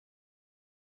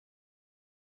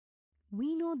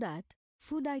We know that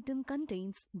food item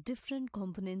contains different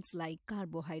components like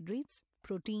carbohydrates,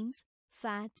 proteins,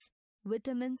 fats,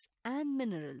 vitamins and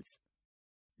minerals.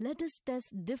 Let us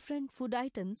test different food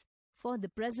items for the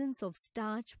presence of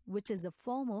starch, which is a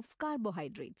form of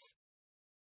carbohydrates.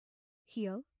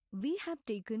 Here we have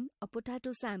taken a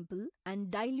potato sample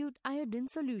and dilute iodine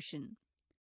solution.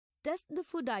 Test the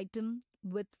food item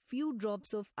with few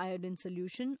drops of iodine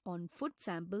solution on food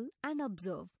sample and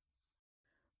observe.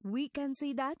 We can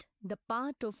see that the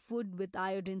part of food with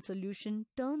iodine solution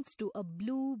turns to a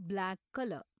blue-black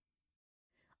color.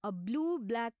 A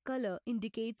blue-black color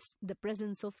indicates the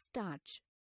presence of starch.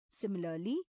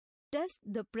 Similarly, test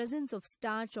the presence of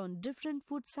starch on different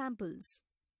food samples.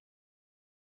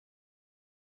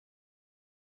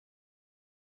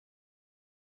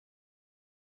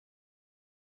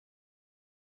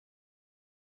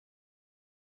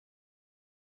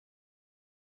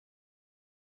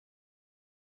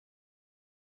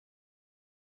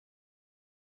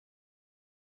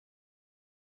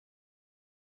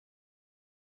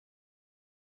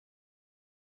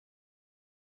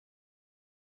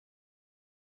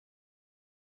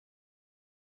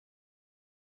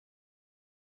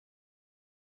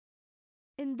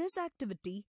 In this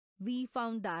activity, we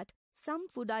found that some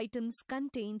food items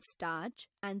contain starch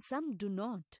and some do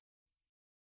not.